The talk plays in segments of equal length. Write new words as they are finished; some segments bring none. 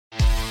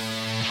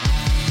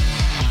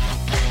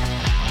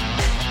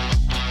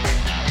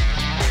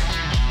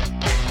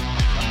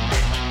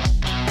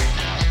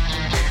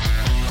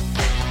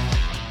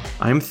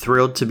I'm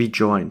thrilled to be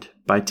joined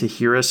by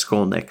Tahirih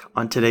Skolnik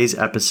on today's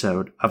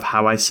episode of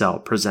How I Sell,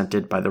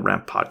 presented by the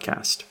Ramp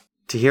Podcast.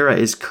 Tahirih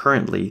is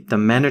currently the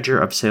Manager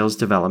of Sales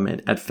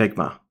Development at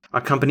Figma,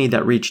 a company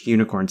that reached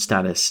unicorn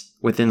status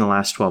within the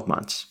last 12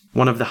 months.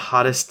 One of the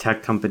hottest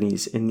tech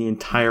companies in the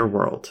entire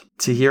world.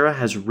 Tahirih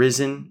has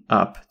risen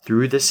up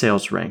through the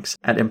sales ranks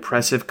at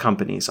impressive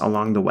companies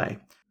along the way.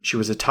 She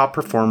was a top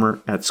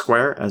performer at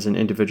Square as an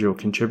individual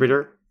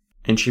contributor,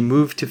 and she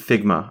moved to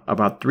Figma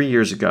about 3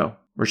 years ago,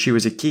 where she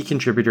was a key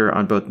contributor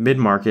on both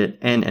mid-market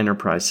and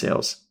enterprise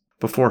sales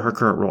before her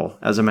current role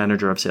as a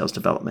manager of sales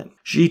development.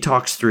 She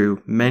talks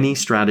through many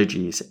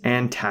strategies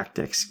and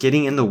tactics,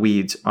 getting in the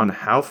weeds on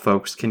how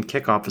folks can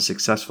kick off a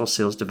successful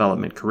sales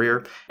development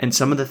career and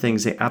some of the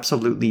things they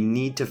absolutely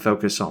need to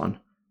focus on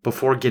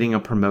before getting a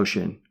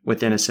promotion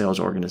within a sales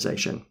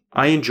organization.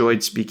 I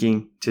enjoyed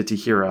speaking to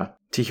Tahirih.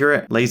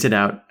 Tahirih lays it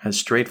out as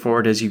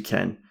straightforward as you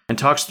can and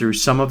talks through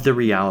some of the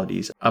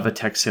realities of a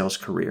tech sales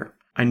career.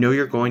 I know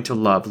you're going to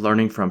love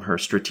learning from her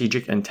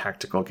strategic and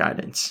tactical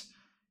guidance.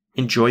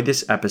 Enjoy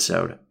this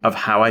episode of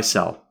How I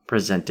Sell,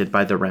 presented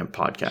by the Ramp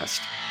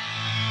Podcast.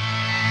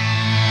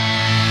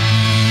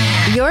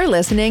 You're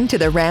listening to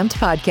the Ramped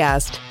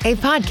Podcast, a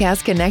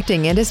podcast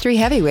connecting industry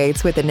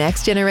heavyweights with the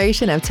next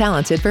generation of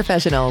talented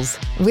professionals.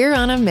 We're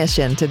on a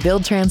mission to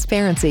build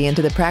transparency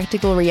into the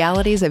practical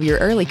realities of your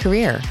early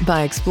career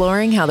by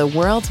exploring how the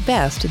world's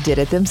best did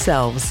it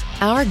themselves.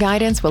 Our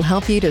guidance will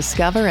help you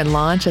discover and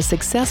launch a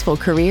successful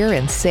career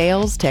in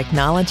sales,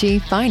 technology,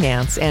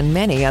 finance, and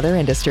many other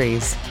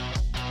industries.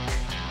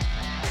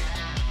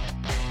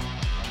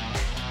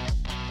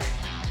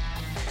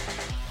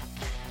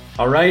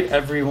 All right,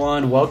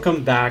 everyone,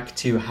 welcome back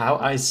to How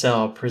I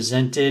Sell,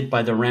 presented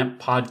by the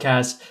Ramp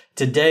Podcast.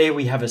 Today,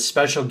 we have a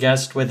special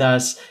guest with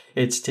us.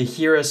 It's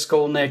Tahirih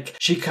Skolnik.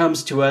 She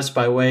comes to us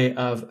by way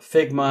of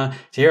Figma.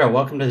 Tahirih,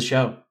 welcome to the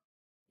show.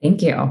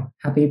 Thank you.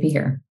 Happy to be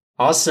here.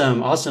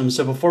 Awesome.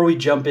 So before we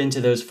jump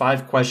into those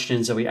 5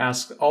 questions that we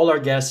ask all our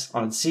guests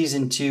on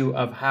season 2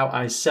 of How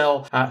I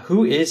Sell,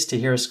 who is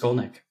Tahirih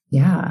Skolnik?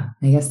 Yeah,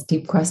 I guess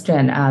deep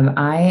question.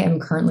 I am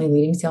currently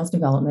leading sales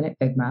development at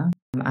Figma.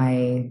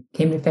 I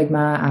came to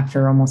Figma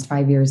after almost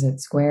 5 years at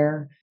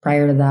Square.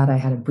 Prior to that, I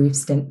had a brief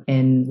stint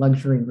in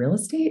luxury real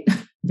estate.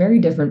 Very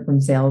different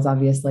from sales,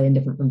 obviously, and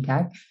different from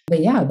tech.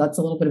 But yeah, that's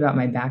a little bit about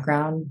my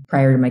background.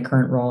 Prior to my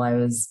current role, I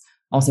was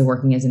also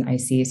working as an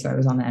IC. So I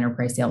was on the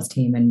enterprise sales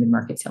team and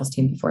mid-market sales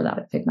team before that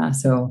at Figma.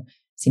 So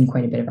seen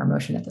quite a bit of our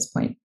motion at this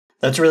point.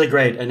 That's really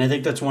great. And I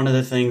think that's one of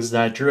the things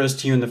that drew us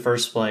to you in the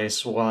first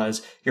place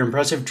was your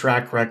impressive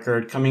track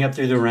record coming up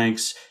through the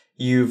ranks.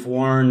 You've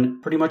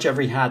worn pretty much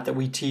every hat that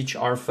we teach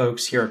our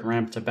folks here at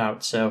Ramped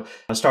about. So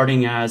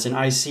starting as an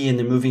IC and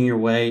then moving your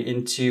way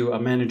into a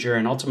manager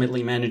and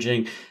ultimately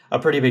managing a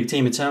pretty big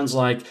team. It sounds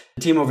like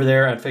the team over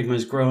there at Figma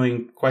is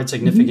growing quite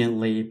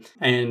significantly.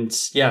 And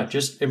yeah,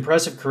 just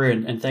impressive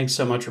career. And thanks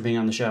so much for being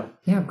on the show.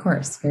 Yeah, of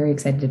course. Very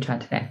excited to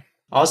chat today.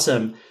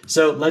 Awesome.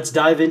 So let's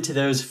dive into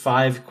those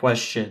 5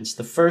 questions.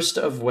 The first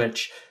of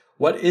which,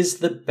 what is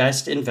the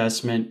best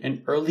investment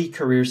an early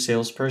career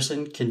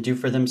salesperson can do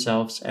for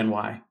themselves and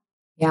why?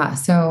 Yeah,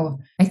 so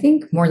I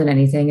think more than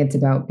anything, it's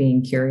about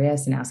being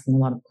curious and asking a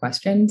lot of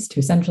questions to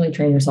essentially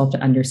train yourself to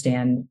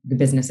understand the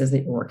businesses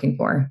that you're working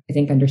for. I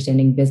think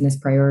understanding business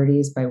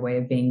priorities by way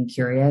of being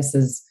curious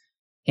is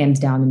hands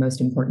down the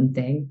most important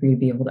thing for you to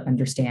be able to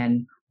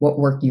understand what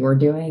work you're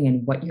doing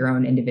and what your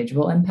own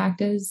individual impact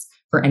is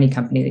for any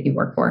company that you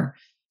work for.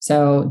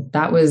 So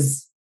that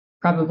was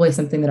probably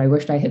something that I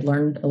wished I had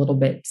learned a little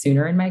bit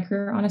sooner in my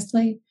career,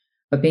 honestly.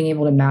 But being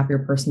able to map your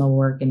personal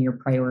work and your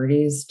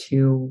priorities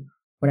to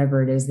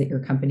whatever it is that your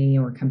company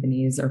or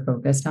companies are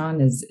focused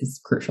on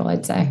is crucial,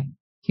 I'd say.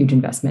 Huge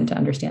investment to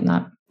understand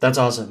that. That's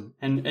awesome.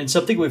 And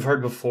something we've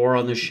heard before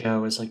on the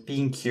show is like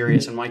being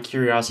curious and why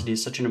curiosity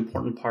is such an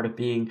important part of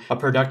being a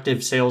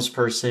productive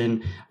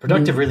salesperson,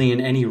 productive really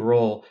in any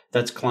role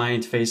that's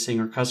client facing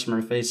or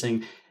customer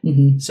facing.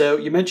 Mm-hmm. So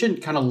you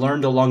mentioned kind of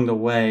learned along the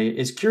way.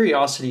 Is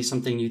curiosity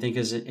something you think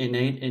is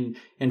innate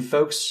in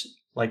folks?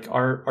 Like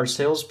are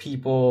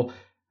salespeople,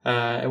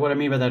 what I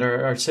mean by that,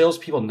 are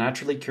salespeople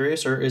naturally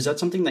curious, or is that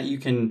something that you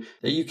can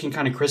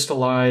kind of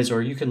crystallize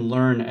or you can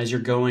learn as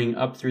you're going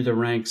up through the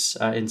ranks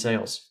in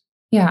sales?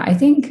 Yeah, I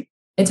think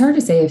it's hard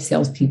to say if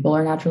salespeople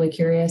are naturally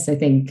curious. I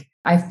think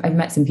I've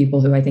met some people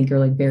who I think are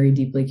like very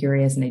deeply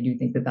curious, and I do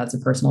think that that's a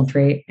personal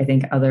trait. I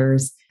think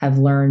others have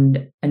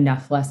learned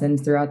enough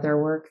lessons throughout their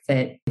work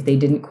that if they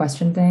didn't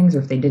question things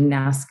or if they didn't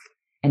ask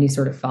any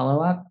sort of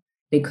follow-up,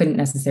 they couldn't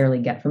necessarily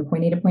get from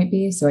point A to point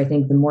B. So I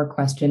think the more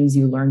questions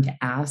you learn to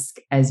ask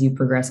as you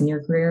progress in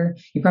your career,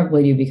 you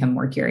probably do become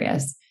more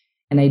curious.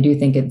 And I do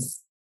think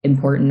it's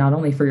important not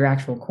only for your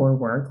actual core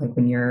work, like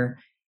when you're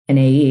an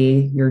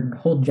AE, your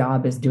whole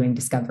job is doing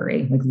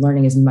discovery, like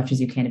learning as much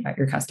as you can about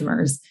your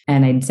customers.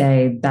 And I'd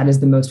say that is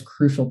the most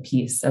crucial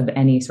piece of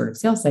any sort of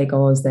sales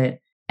cycle, is that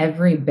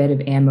every bit of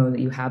ammo that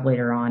you have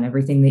later on,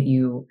 everything that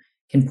you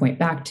can point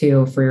back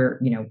to for,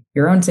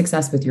 your own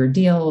success with your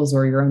deals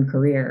or your own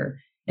career,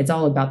 it's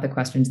all about the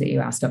questions that you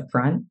asked up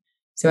front.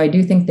 So I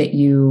do think that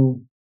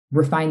you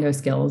refine those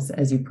skills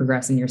as you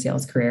progress in your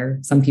sales career.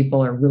 Some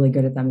people are really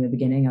good at them in the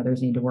beginning,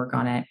 others need to work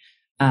on it.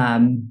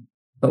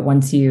 But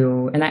once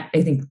I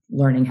think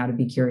learning how to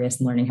be curious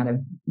and learning how to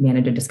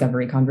manage a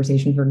discovery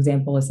conversation, for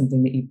example, is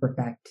something that you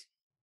perfect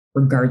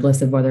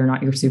regardless of whether or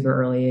not you're super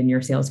early in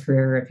your sales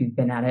career, or if you've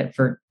been at it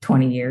for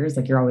 20 years,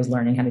 like you're always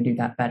learning how to do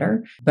that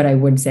better. But I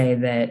would say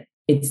that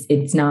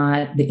it's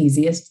not the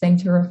easiest thing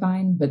to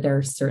refine, but there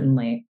are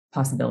certainly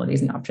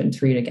possibilities and options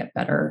for you to get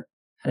better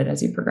at it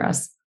as you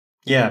progress.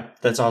 Yeah,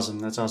 that's awesome.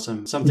 That's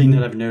awesome. Something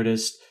that I've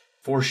noticed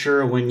for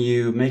sure when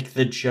you make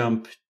the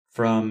jump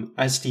from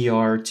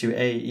SDR to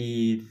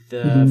AE,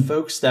 the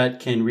folks that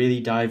can really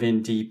dive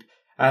in deep,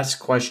 ask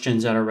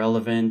questions that are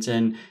relevant,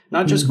 and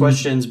not just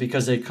questions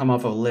because they come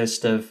off a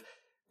list of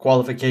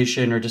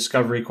qualification or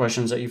discovery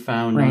questions that you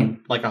found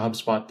on like a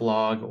HubSpot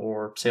blog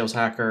or Sales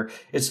Hacker.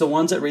 It's the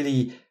ones that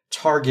really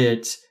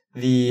target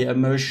the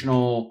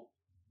emotional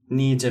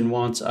needs and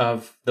wants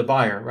of the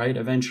buyer, right?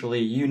 Eventually,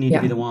 you need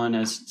to be the one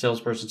as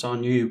salesperson. It's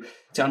on you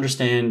to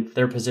understand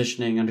their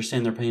positioning,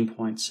 understand their pain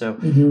points. So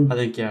I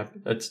think,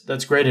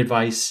 that's great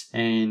advice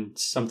and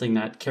something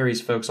that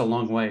carries folks a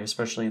long way,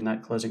 especially in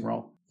that closing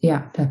role.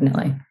 Yeah,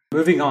 definitely.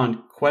 Moving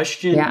on.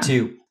 Question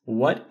 2.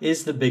 What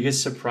is the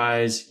biggest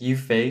surprise you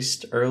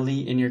faced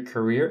early in your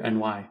career and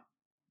why?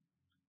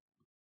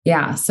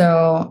 Yeah.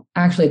 So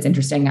actually, it's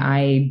interesting.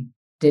 I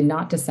did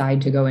not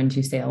decide to go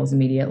into sales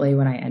immediately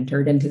when I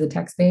entered into the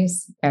tech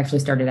space. I actually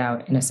started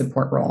out in a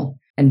support role.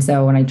 And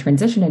so when I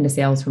transitioned into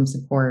sales from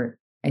support,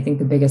 I think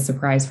the biggest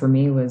surprise for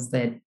me was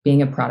that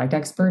being a product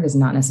expert is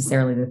not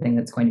necessarily the thing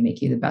that's going to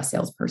make you the best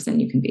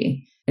salesperson you can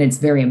be. And it's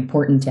very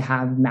important to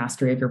have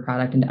mastery of your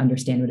product and to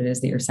understand what it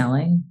is that you're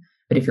selling.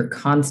 But if you're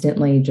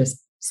constantly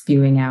just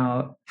spewing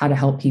out how to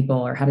help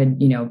people or how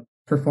to,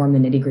 perform the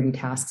nitty-gritty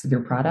tasks of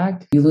your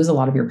product, you lose a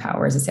lot of your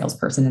power as a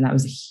salesperson. And that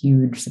was a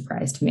huge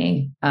surprise to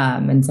me,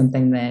 and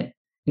something that,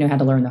 had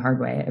to learn the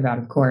hard way about,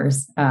 of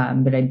course.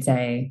 But I'd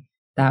say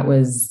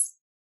it's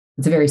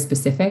a very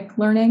specific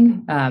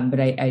learning.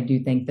 But I do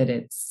think that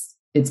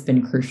it's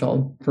been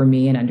crucial for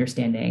me in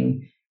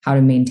understanding how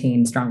to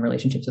maintain strong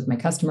relationships with my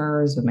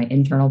customers, with my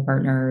internal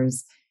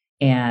partners,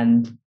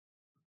 and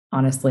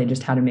honestly,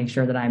 just how to make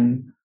sure that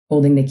I'm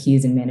holding the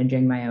keys and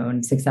managing my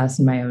own success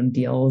and my own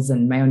deals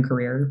and my own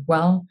career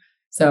well.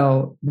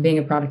 So being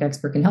a product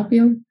expert can help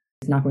you.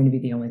 It's not going to be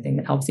the only thing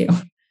that helps you.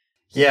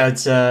 Yeah,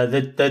 it's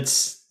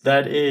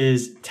that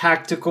is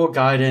tactical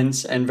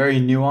guidance and very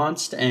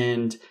nuanced,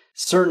 and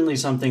certainly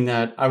something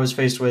that I was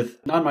faced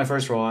with. Not in my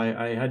first role.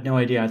 I had no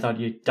idea. I thought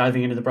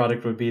diving into the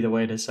product would be the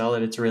way to sell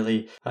it. It's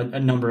really a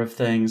number of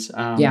things.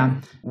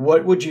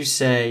 What would you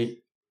say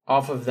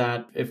off of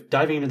that? If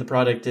diving into the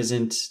product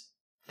isn't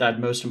that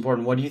most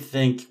important, what do you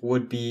think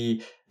would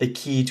be the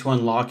key to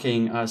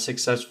unlocking a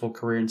successful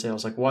career in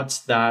sales? Like, what's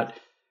that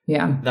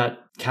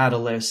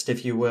catalyst,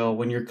 if you will,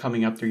 when you're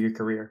coming up through your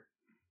career?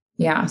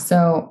 Yeah.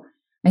 So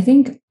I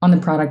think on the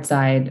product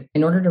side,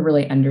 in order to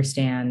really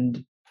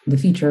understand the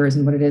features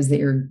and what it is that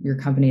your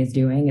company is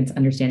doing, it's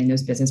understanding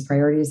those business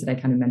priorities that I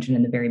kind of mentioned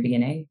in the very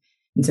beginning.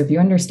 And so if you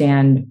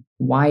understand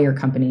why your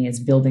company is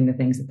building the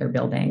things that they're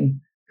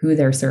building, who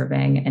they're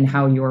serving, and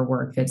how your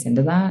work fits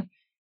into that,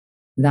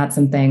 that's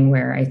something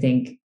where I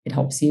think it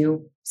helps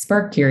you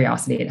spark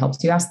curiosity. It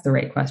helps you ask the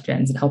right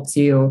questions. It helps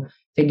you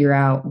figure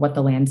out what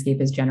the landscape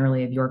is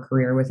generally of your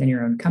career within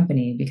your own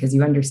company, because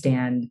you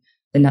understand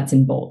the nuts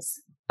and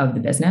bolts of the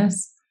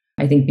business.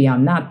 I think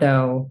beyond that,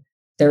 though,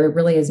 there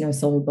really is no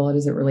silver bullet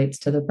as it relates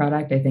to the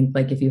product. I think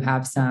like if you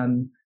have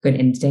some good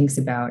instincts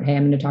about, hey,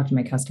 I'm going to talk to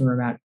my customer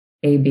about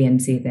A, B,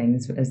 and C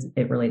things as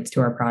it relates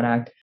to our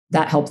product,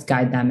 that helps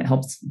guide them. It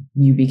helps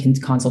you be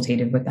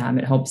consultative with them.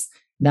 It helps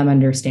them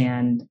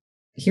understand,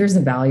 here's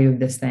the value of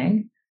this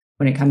thing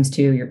when it comes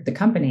to the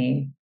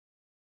company.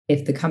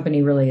 If the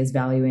company really is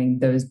valuing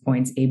those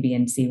points A, B,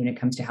 and C when it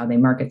comes to how they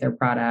market their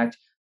product,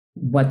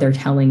 what they're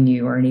telling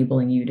you or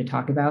enabling you to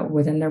talk about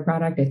within their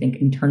product, I think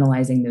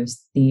internalizing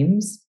those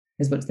themes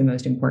is what's the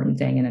most important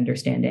thing, and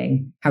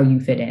understanding how you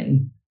fit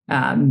in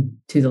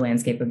to the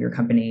landscape of your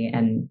company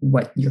and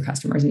what your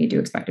customers need to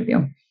expect of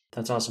you.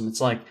 That's awesome. It's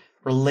like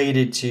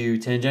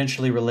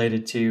tangentially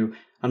related to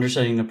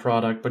understanding the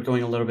product, but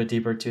going a little bit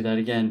deeper to that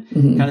again,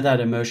 kind of that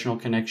emotional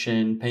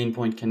connection, pain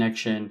point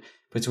connection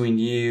between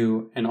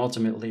you and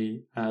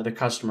ultimately the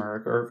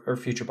customer or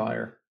future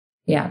buyer.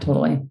 Yeah,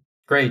 totally.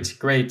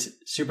 Great.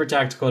 Super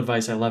tactical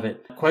advice. I love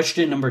it.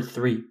 Question number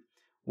 3.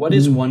 What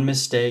is one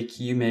mistake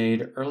you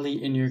made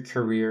early in your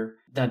career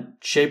that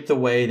shaped the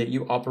way that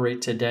you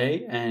operate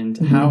today, and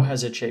how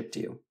has it shaped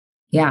you?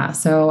 Yeah,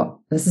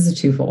 so this is a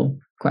twofold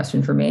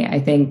question for me. I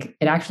think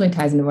it actually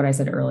ties into what I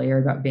said earlier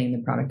about being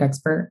the product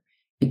expert.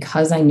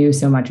 Because I knew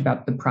so much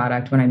about the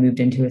product when I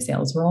moved into a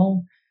sales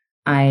role,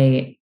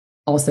 I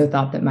also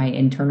thought that my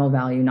internal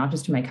value, not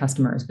just to my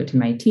customers, but to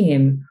my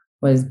team,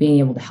 was being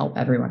able to help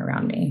everyone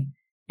around me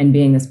and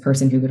being this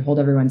person who could hold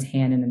everyone's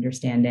hand in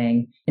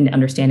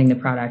understanding the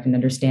product and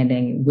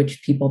understanding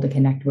which people to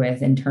connect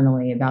with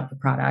internally about the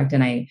product.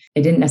 And I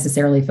didn't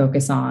necessarily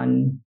focus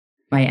on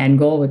my end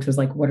goal, which was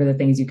like, what are the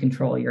things you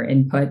control? Your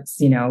inputs,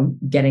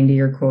 getting to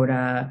your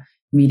quota,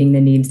 meeting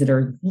the needs that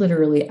are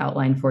literally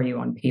outlined for you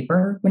on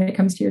paper when it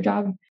comes to your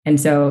job. And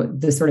so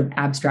the sort of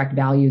abstract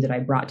value that I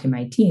brought to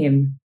my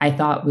team, I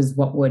thought was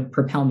what would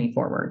propel me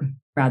forward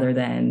rather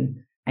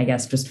than, I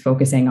guess, just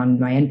focusing on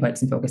my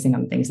inputs and focusing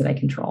on the things that I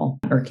control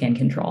or can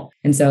control.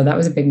 And so that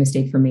was a big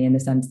mistake for me in the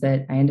sense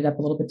that I ended up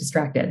a little bit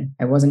distracted.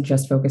 I wasn't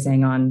just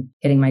focusing on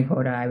hitting my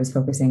quota. I was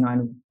focusing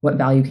on what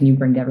value can you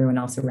bring to everyone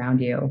else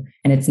around you.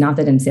 And it's not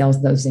that in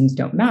sales, those things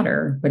don't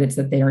matter, but it's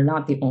that they are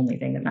not the only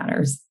thing that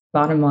matters.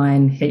 Bottom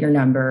line, hit your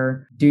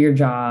number, do your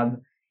job.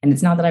 And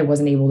it's not that I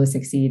wasn't able to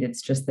succeed. It's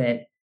just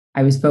that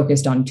I was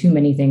focused on too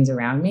many things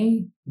around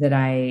me that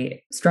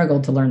I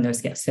struggled to learn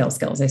those sales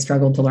skills. I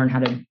struggled to learn how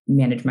to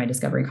manage my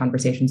discovery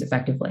conversations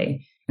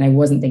effectively. And I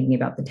wasn't thinking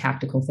about the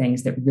tactical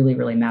things that really,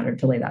 really mattered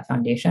to lay that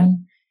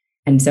foundation.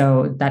 And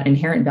so that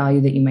inherent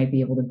value that you might be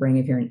able to bring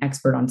if you're an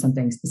expert on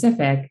something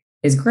specific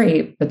is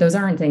great, but those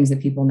aren't things that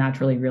people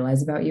naturally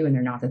realize about you, and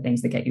they're not the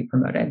things that get you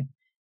promoted.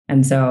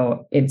 And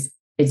so it's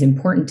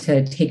important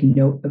to take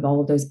note of all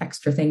of those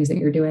extra things that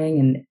you're doing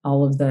and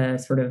all of the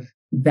sort of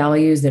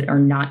values that are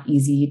not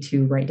easy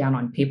to write down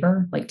on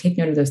paper. Like, take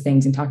note of those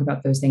things and talk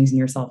about those things in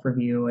your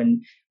self-review.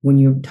 And when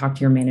you talk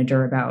to your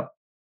manager about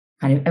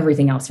kind of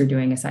everything else you're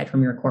doing aside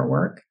from your core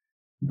work,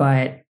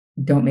 but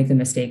don't make the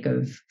mistake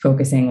of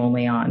focusing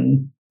only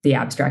on the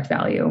abstract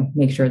value.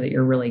 Make sure that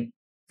you're really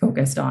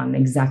focused on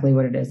exactly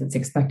what it is that's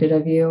expected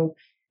of you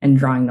and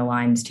drawing the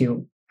lines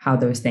to how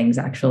those things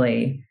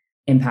actually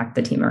impact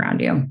the team around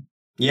you.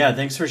 Yeah,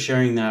 thanks for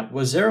sharing that.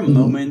 Was there a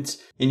moment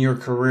in your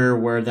career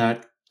where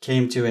that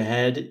came to a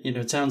head?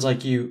 It sounds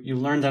like you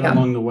learned that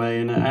along the way.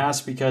 And I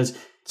ask because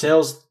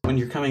sales, when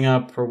you're coming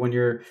up or when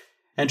you're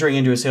entering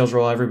into a sales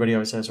role, everybody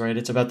always says, right?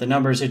 It's about the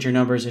numbers, hit your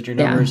numbers,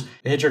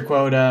 hit your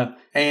quota.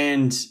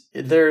 And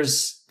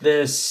there's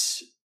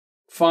this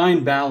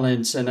fine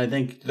balance. And I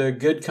think the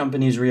good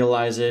companies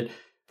realize it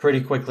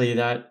pretty quickly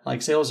that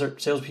like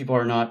salespeople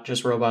are not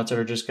just robots that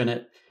are just going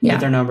to hit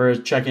their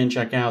numbers, check in,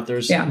 check out.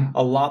 There's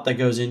a lot that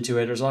goes into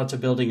it. There's lots of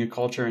building a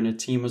culture and a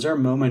team. Was there a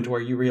moment where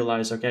you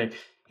realized, okay,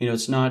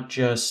 it's not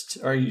just,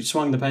 or you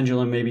swung the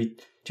pendulum maybe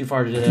too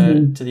far to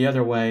the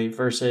other way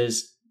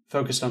versus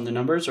focused on the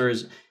numbers, or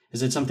is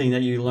it something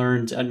that you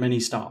learned at many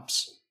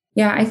stops?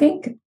 Yeah, I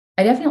think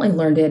I definitely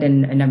learned it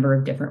in a number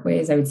of different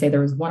ways. I would say there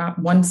was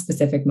one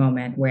specific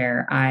moment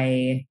where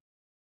I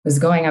was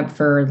going up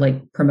for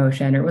like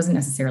promotion, or it wasn't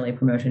necessarily a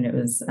promotion. It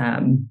was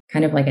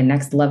kind of like a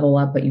next level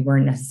up, but you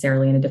weren't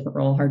necessarily in a different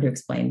role. Hard to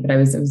explain, but I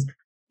was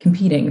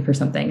competing for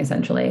something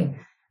essentially.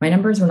 My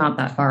numbers were not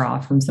that far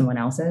off from someone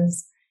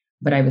else's,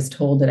 but I was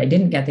told that I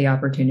didn't get the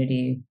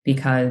opportunity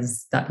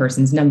because that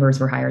person's numbers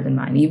were higher than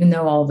mine. Even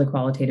though all of the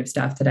qualitative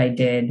stuff that I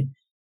did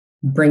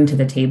bring to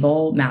the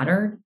table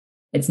mattered,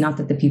 it's not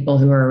that the people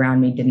who were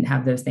around me didn't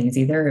have those things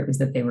either. It was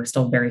that they were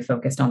still very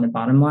focused on the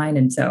bottom line.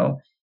 And so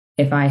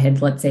if I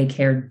had, let's say,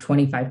 cared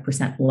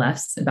 25%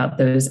 less about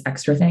those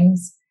extra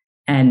things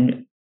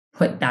and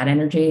put that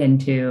energy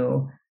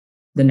into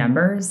the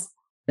numbers,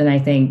 then I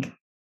think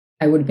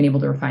I would have been able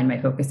to refine my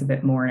focus a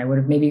bit more, and I would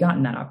have maybe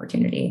gotten that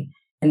opportunity.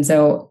 And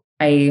so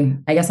I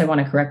guess I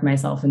want to correct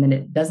myself. And then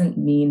it doesn't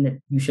mean that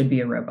you should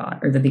be a robot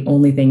or that the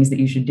only things that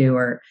you should do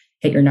are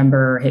hit your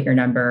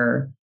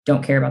number,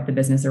 don't care about the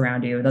business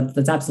around you.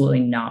 That's absolutely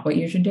not what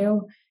you should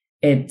do.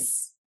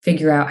 It's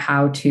figure out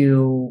how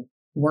to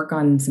work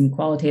on some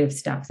qualitative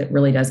stuff that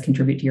really does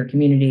contribute to your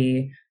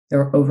community,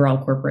 their overall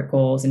corporate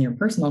goals, and your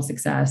personal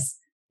success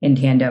in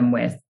tandem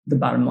with the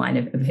bottom line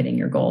of hitting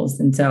your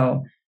goals. And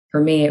so for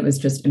me, it was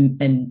just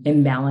an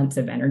imbalance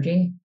of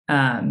energy.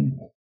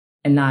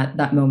 And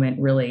that moment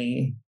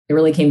really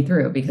came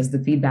through, because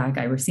the feedback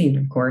I received,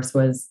 of course,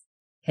 was,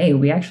 hey,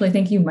 we actually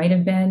think you might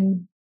have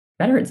been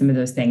better at some of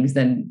those things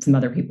than some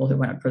other people who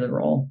went up for the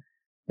role.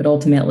 But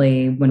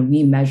ultimately, when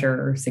we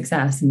measure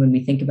success and when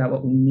we think about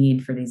what we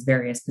need for these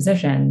various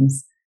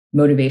positions,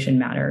 motivation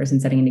matters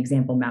and setting an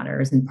example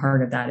matters. And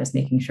part of that is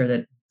making sure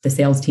that the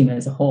sales team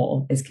as a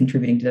whole is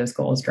contributing to those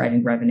goals,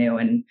 driving revenue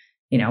and,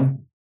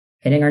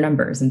 hitting our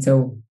numbers. And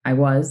so I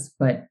was,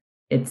 but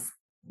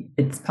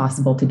it's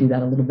possible to do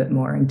that a little bit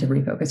more and to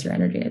refocus your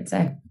energy, I'd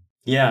say.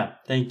 Yeah,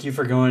 thank you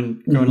for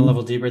going a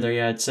level deeper there.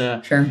 Yeah, it's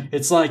sure.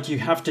 It's like you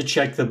have to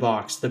check the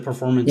box, the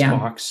performance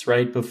box,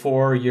 right,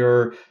 before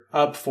you're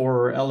up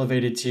for or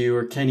elevated to,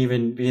 or can't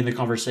even be in the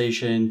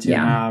conversation to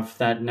have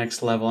that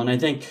next level. And I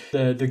think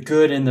the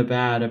good and the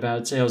bad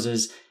about sales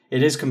is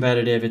it is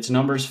competitive, it's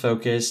numbers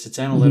focused, it's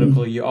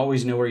analytical. You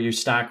always know where you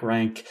stack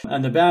rank.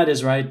 And the bad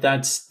is, right,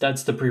 that's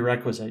the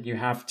prerequisite. You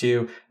have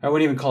to, I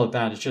wouldn't even call it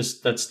bad. It's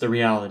just, that's the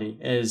reality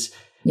is.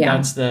 Yeah.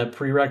 That's the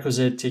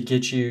prerequisite to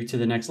get you to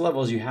the next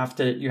levels. You have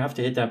to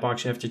hit that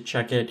box. You have to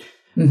check it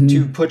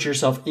to put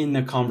yourself in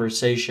the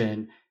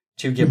conversation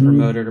to get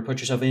promoted, or put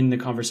yourself in the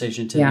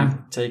conversation to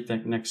take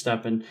that next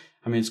step. And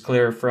I mean, it's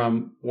clear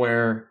from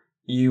where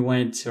you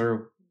went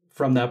or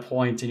from that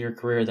point in your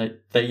career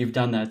that you've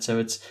done that. So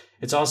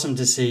it's awesome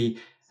to see.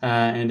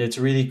 And it's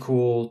really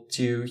cool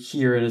to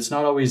hear. And it's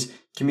not always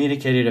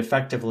communicated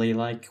effectively.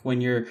 Like when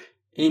you're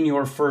in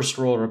your first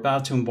role or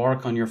about to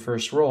embark on your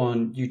first role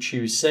and you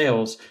choose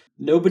sales,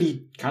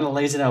 nobody kind of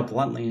lays it out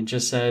bluntly and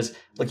just says,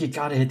 look, you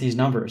got to hit these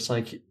numbers.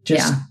 Like,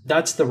 just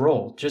that's the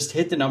role. Just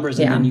hit the numbers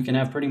and then you can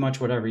have pretty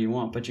much whatever you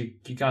want, but you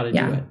got to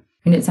do it.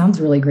 And it sounds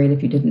really great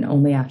if you didn't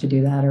only have to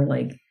do that, or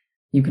like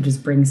you could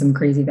just bring some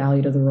crazy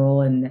value to the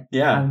role and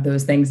have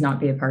those things not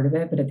be a part of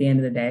it. But at the end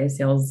of the day,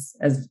 sales,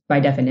 as by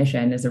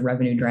definition, is a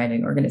revenue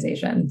driving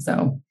organization.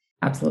 So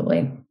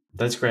absolutely.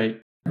 That's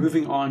great.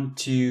 Moving on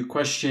to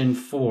question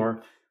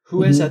 4.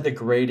 Who has had the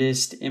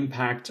greatest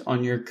impact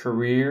on your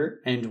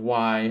career and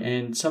why?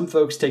 And some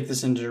folks take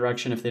this in the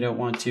direction, if they don't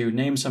want to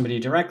name somebody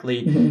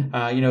directly,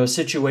 a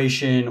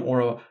situation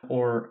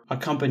or a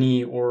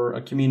company or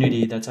a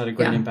community that's had a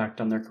great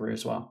impact on their career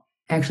as well.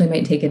 I actually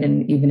might take it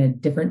in even a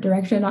different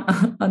direction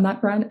on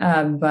that front.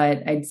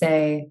 But I'd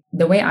say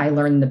the way I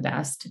learn the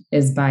best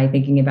is by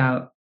thinking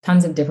about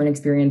tons of different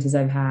experiences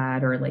I've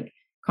had, or like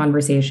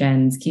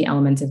conversations, key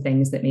elements of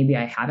things that maybe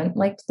I haven't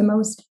liked the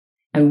most.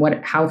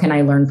 And how can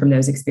I learn from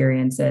those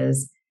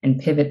experiences and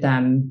pivot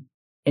them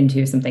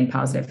into something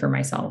positive for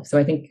myself? So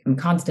I think I'm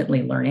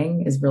constantly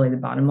learning is really the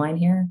bottom line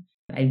here.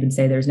 I would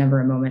say there's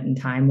never a moment in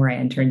time where I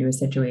enter into a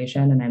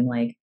situation and I'm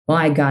like, well,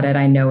 I got it,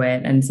 I know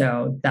it. And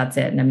so that's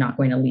it. And I'm not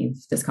going to leave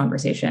this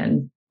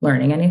conversation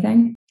learning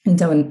anything. And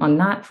so on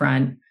that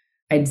front,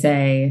 I'd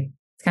say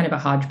it's kind of a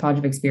hodgepodge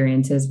of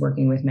experiences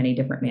working with many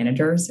different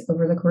managers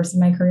over the course of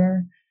my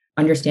career,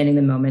 understanding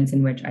the moments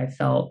in which I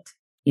felt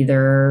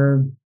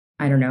either,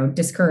 I don't know,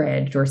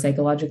 discouraged or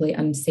psychologically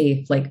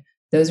unsafe. Like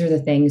those are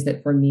the things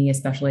that for me,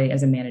 especially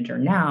as a manager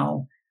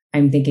now,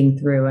 I'm thinking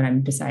through and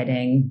I'm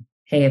deciding,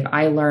 hey, if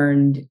I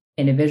learned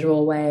in a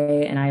visual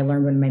way and I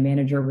learned when my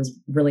manager was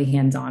really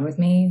hands-on with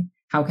me,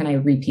 how can I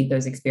repeat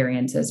those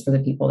experiences for the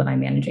people that I'm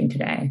managing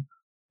today?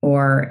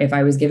 Or if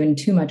I was given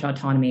too much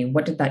autonomy,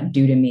 what did that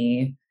do to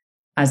me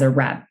as a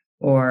rep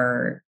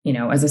or,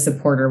 as a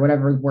supporter,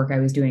 whatever work I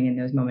was doing in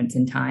those moments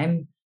in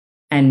time?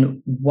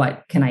 And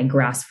what can I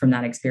grasp from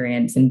that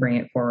experience and bring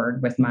it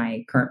forward with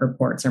my current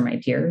reports or my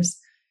peers?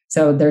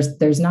 So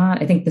there's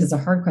not, I think this is a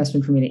hard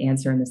question for me to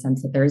answer in the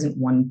sense that there isn't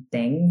one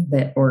thing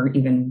that, or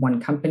even one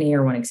company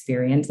or one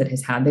experience that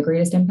has had the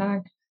greatest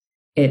impact.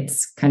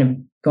 It's kind of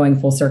going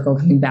full circle,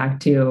 coming back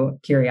to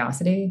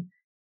curiosity.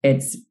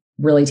 It's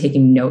really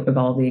taking note of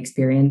all the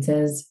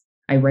experiences.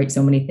 I write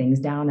so many things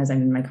down as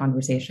I'm in my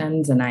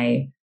conversations, and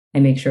I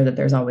make sure that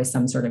there's always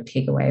some sort of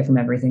takeaway from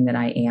everything that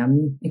I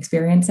am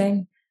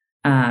experiencing.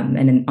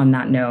 On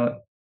that note,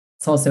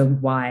 it's also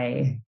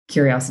why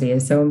curiosity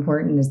is so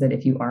important, is that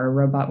if you are a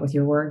robot with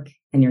your work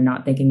and you're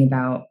not thinking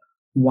about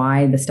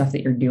why the stuff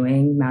that you're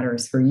doing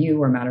matters for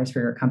you or matters for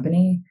your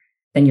company,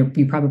 then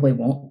you probably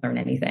won't learn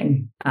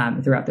anything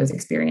throughout those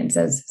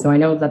experiences. So I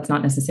know that's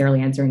not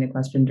necessarily answering the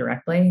question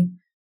directly,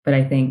 but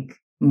I think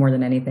more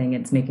than anything,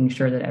 it's making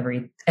sure that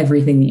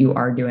everything that you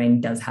are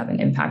doing does have an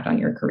impact on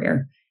your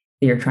career,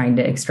 that you're trying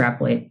to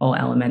extrapolate all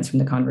elements from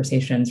the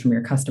conversations, from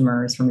your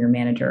customers, from your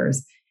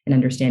managers, and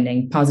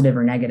understanding, positive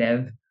or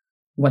negative,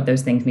 what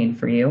those things mean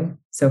for you.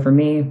 So for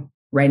me,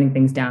 writing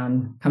things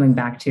down, coming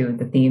back to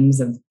the themes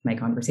of my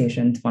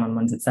conversations,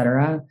 one-on-ones, et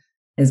cetera,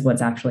 is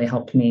what's actually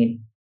helped me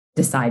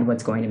decide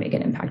what's going to make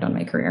an impact on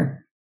my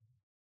career.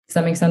 Does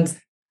that make sense?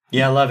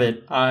 Yeah, I love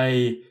it.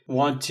 I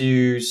want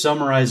to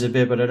summarize a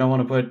bit, but I don't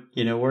want to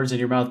put, words in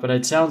your mouth. But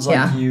it sounds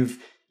like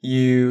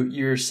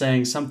you're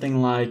saying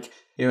something like,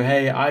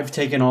 hey, I've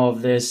taken all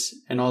of this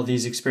and all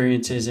these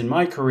experiences in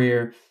my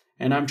career,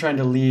 and I'm trying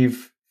to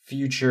leave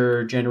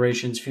future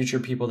generations, future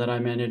people that I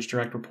manage,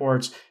 direct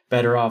reports,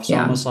 better off. So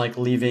almost like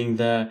leaving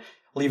the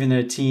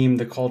team,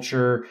 the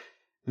culture,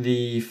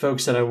 the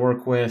folks that I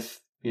work with,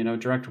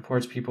 direct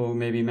reports, people who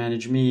maybe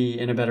manage me,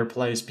 in a better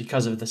place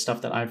because of the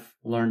stuff that I've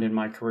learned in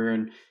my career,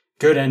 and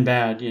good and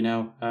bad,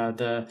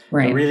 the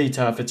really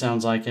tough, it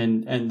sounds like,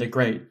 and the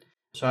great.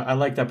 So I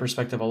like that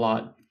perspective a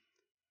lot.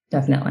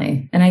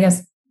 Definitely. And I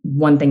guess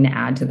one thing to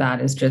add to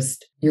that is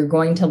just, you're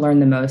going to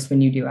learn the most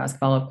when you do ask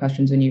follow-up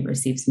questions, when you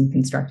receive some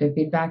constructive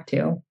feedback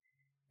too.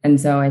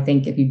 And so I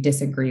think if you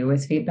disagree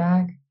with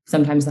feedback,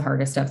 sometimes the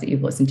hardest stuff that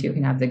you've listened to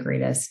can have the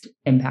greatest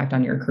impact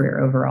on your career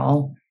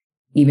overall,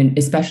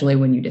 especially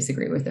when you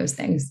disagree with those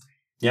things.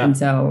 Yeah. And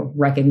so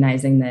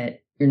recognizing that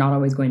you're not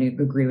always going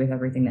to agree with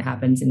everything that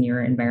happens in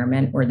your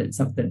environment or that's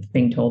something that's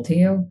being told to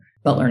you,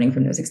 but learning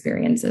from those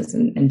experiences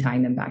and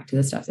tying them back to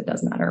the stuff that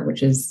does matter,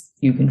 which is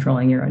you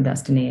controlling your own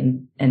destiny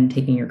and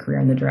taking your career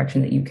in the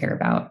direction that you care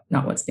about,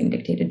 not what's being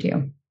dictated to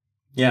you.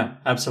 Yeah,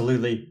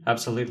 absolutely.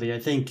 Absolutely. I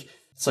think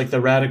it's like the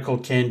radical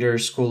candor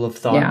school of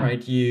thought,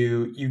 right?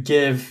 You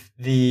give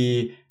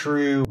the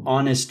true,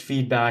 honest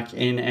feedback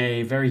in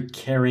a very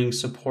caring,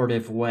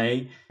 supportive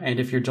way. And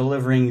if you're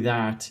delivering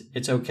that,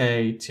 it's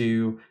okay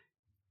to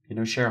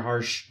share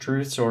harsh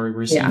truths or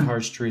receive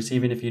harsh truths,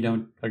 even if you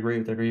don't agree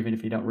with it or even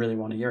if you don't really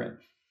want to hear it.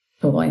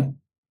 Totally.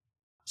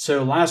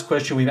 So last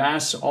question, we've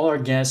asked all our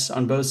guests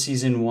on both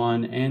season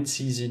 1 and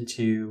season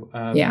 2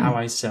 of How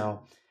I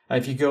Sell.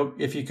 If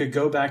you could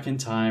go back in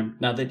time,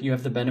 now that you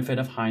have the benefit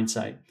of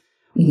hindsight,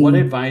 what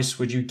advice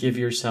would you give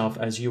yourself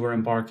as you were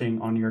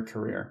embarking on your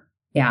career?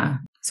 Yeah,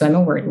 So I'm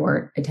a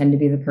worrywart. I tend to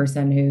be the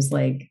person who's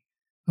like,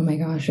 oh my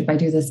gosh, if I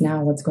do this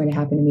now, what's going to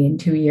happen to me in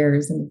 2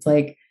 years? And it's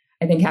like,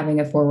 I think having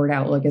a forward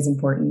outlook is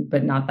important,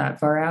 but not that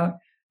far out.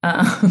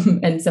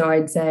 And so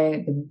I'd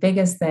say the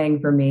biggest thing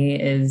for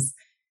me is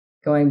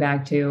going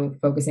back to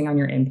focusing on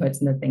your inputs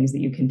and the things that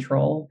you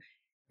control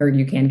or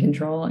you can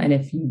control. And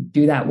if you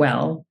do that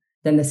well,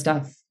 then the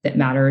stuff that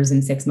matters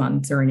in 6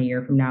 months or in a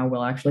year from now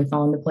will actually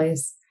fall into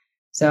place.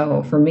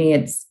 So for me,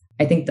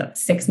 I think the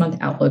 6-month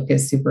outlook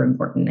is super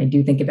important. I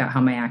do think about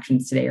how my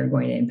actions today are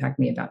going to impact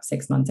me about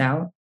 6 months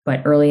out.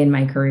 But early in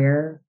my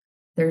career,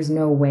 there's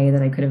no way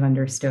that I could have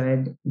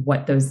understood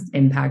what those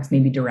impacts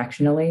maybe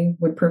directionally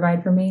would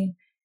provide for me.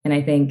 And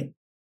I think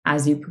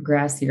as you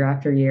progress year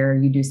after year,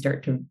 you do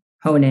start to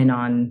hone in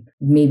on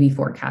maybe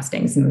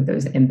forecasting some of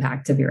those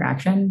impacts of your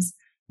actions.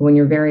 But when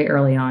you're very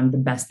early on, the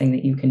best thing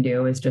that you can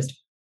do is just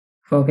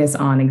focus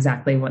on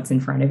exactly what's in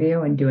front of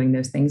you and doing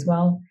those things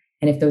well.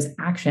 And if those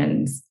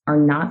actions are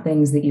not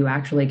things that you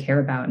actually care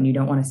about and you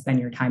don't want to spend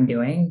your time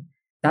doing,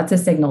 that's a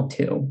signal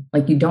too.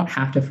 Like you don't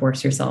have to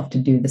force yourself to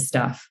do the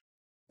stuff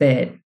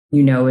that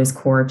you know is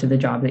core to the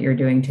job that you're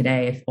doing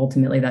today if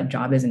ultimately that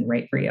job isn't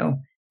right for you.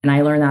 And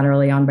I learned that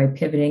early on by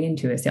pivoting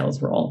into a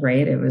sales role,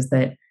 right? It was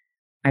that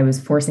I was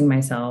forcing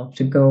myself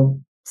to go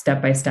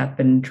step by step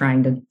and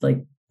trying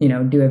to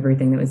do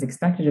everything that was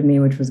expected of me,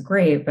 which was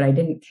great, but I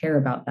didn't care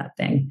about that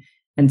thing.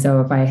 And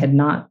so if I had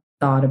not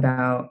thought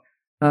about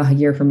a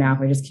year from now,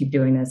 if I just keep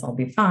doing this, I'll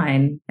be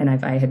fine. And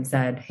if I had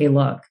said, hey,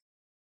 look,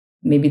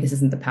 maybe this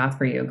isn't the path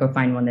for you, go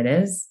find one that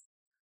is,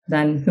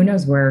 then who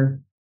knows where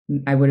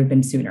I would have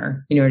been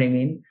sooner. You know what I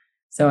mean?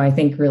 So I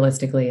think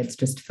realistically, it's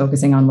just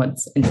focusing on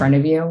what's in front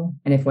of you.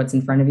 And if what's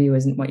in front of you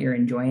isn't what you're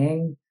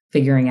enjoying,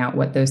 figuring out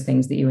what those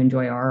things that you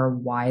enjoy are, or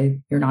why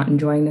you're not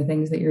enjoying the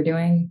things that you're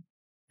doing,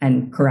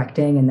 and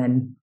correcting, and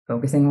then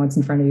focusing on what's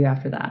in front of you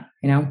after that,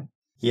 you know?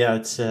 Yeah,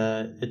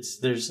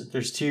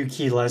 there's two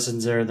key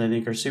lessons there that I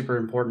think are super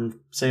important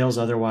sales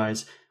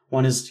otherwise.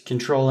 One is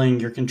controlling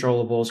your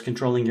controllables,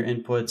 controlling your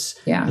inputs.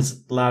 Yeah. That's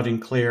loud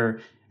and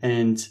clear.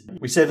 And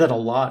we say that a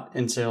lot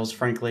in sales,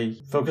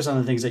 frankly. Focus on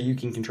the things that you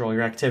can control,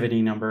 your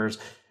activity numbers,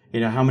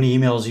 how many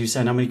emails you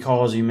send, how many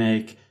calls you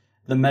make,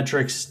 the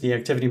metrics, the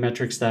activity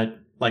metrics that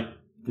like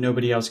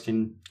nobody else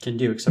can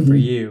do except for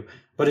you.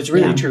 But it's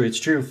really true. It's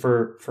true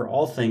for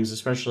all things,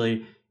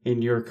 especially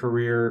in your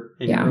career,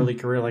 in your early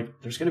career.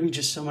 Like there's going to be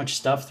just so much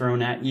stuff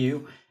thrown at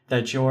you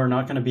that you're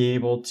not going to be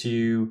able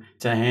to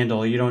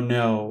handle. You don't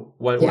know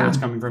where it's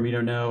coming from. You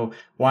don't know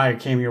why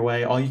it came your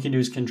way. All you can do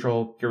is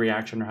control your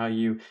reaction or how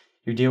you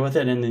deal with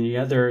it. And then the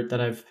other that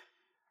I've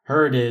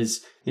heard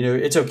is,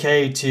 it's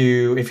okay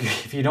to,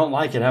 if you don't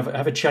like it,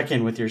 have a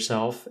check-in with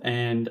yourself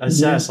and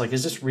assess, like,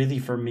 is this really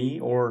for me?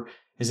 Or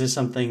is this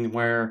something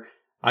where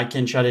I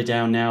can shut it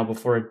down now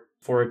before it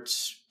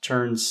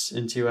turns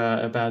into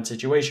a bad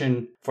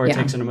situation, before it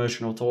takes an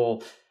emotional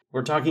toll?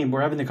 We're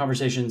having the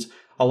conversations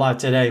a lot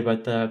today,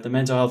 but the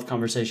mental health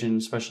conversation,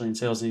 especially in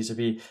sales, needs to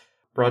be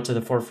brought to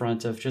the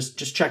forefront of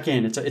just check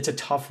in. It's a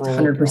tough role.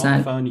 100%. You're on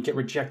the phone, you get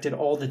rejected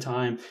all the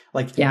time.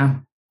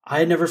 I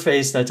had never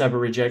faced that type of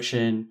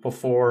rejection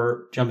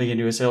before jumping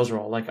into a sales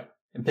role. Like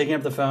picking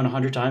up the phone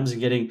 100 times and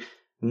getting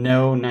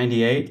no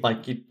 98,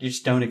 like you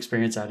just don't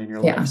experience that in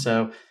your life.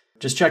 So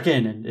just check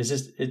in, and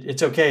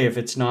it's okay if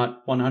it's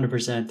not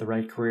 100% the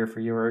right career for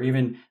you, or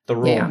even the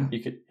role. Yeah.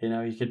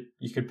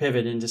 You could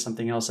pivot into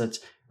something else that's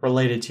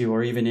related to,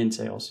 or even in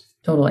sales.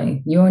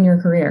 Totally. You own your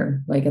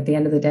career. Like at the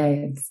end of the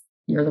day,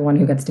 you're the one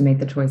who gets to make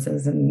the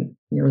choices, and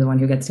you're the one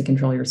who gets to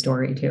control your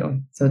story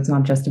too. So it's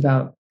not just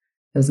about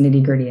those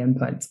nitty-gritty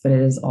inputs, but it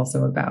is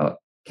also about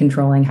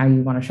controlling how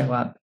you want to show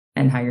up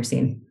and how you're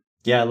seen.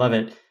 Yeah, I love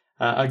it.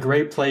 A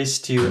great place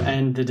to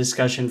end the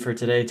discussion for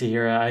today,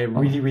 Tahirih. I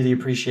really, really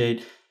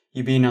appreciate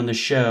you being on the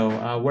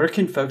show. Where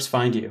can folks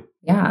find you?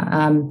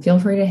 Yeah, feel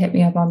free to hit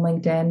me up on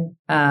LinkedIn.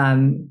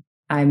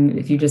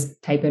 If you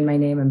just type in my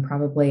name, I'm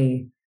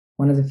probably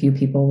one of the few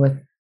people with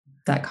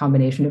that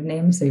combination of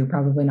names. So you're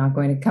probably not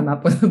going to come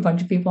up with a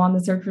bunch of people on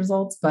the search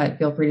results, but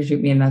feel free to shoot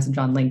me a message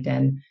on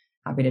LinkedIn.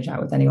 Happy to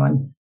chat with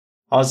anyone.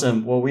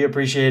 Awesome. Well, we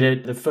appreciate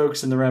it. The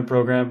folks in the RAMP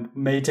program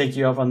may take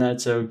you up on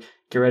that, so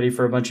get ready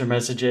for a bunch of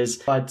messages,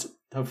 but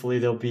hopefully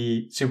they'll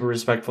be super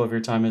respectful of your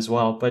time as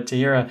well. But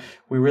Tahirih,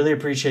 we really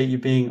appreciate you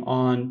being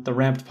on the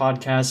RAMP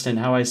podcast and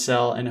How I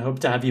Sell, and hope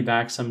to have you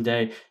back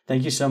someday.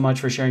 Thank you so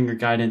much for sharing your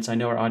guidance. I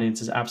know our audience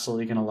is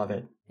absolutely going to love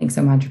it. Thanks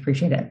so much.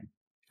 Appreciate it.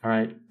 All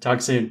right.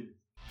 Talk soon.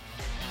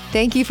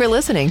 Thank you for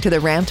listening to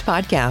the Ramped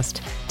Podcast.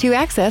 To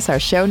access our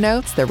show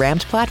notes, the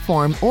Ramped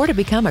platform, or to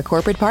become a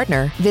corporate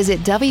partner,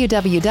 visit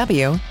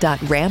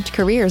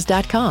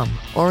www.rampedcareers.com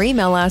or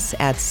email us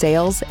at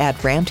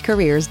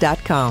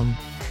sales@rampedcareers.com.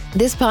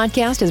 This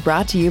podcast is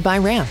brought to you by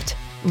Ramped.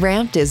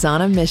 Ramped is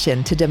on a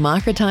mission to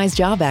democratize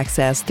job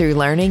access through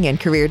learning and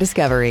career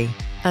discovery.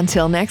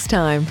 Until next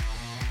time.